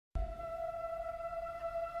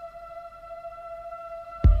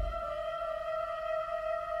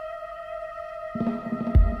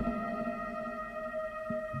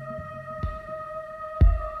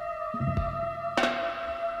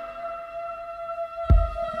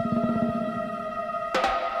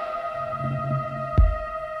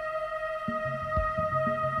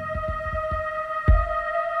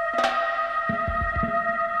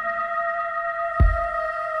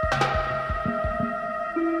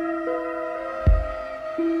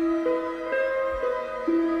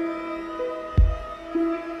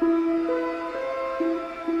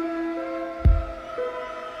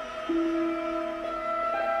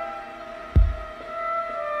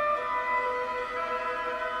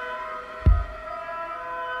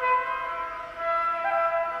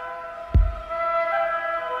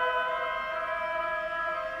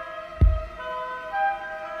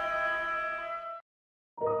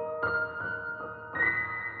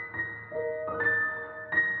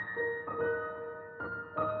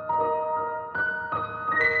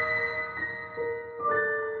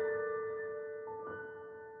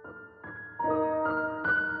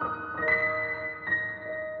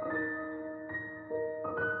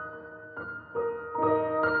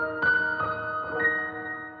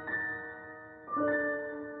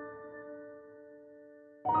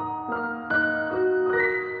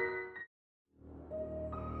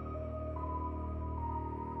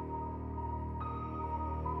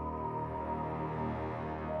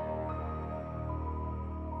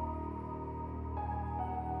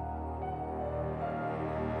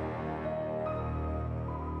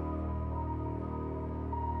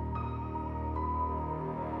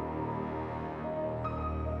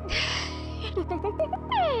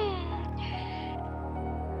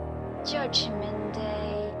Judgment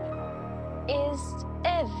Day is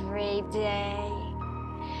every day.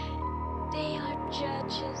 They are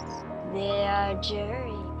judges, they are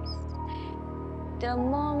juries. The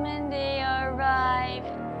moment they arrive,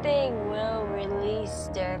 they will release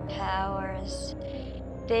their powers.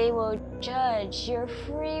 They will judge your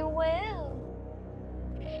free will.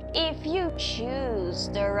 If you choose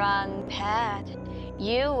the wrong path,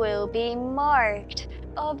 you will be marked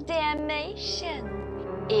of damnation.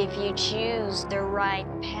 If you choose the right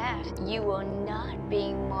path, you will not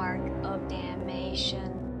be marked of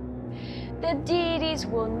damnation. The deities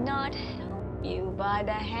will not help you by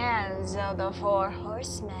the hands of the 4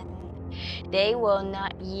 horsemen. They will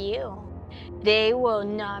not yield. They will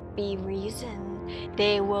not be reasoned.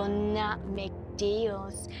 They will not make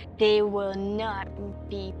deals. They will not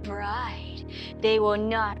be bribed. They will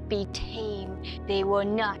not be tamed. They will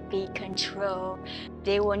not be controlled.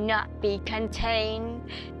 They will not be contained.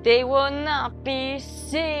 They will not be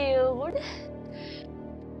sealed.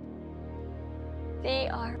 They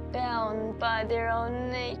are bound by their own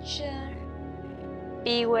nature.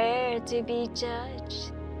 Beware to be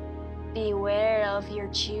judged. Beware of your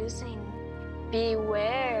choosing.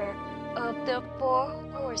 Beware of the 4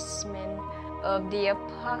 horsemen of the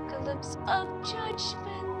apocalypse of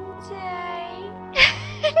Judgment Day.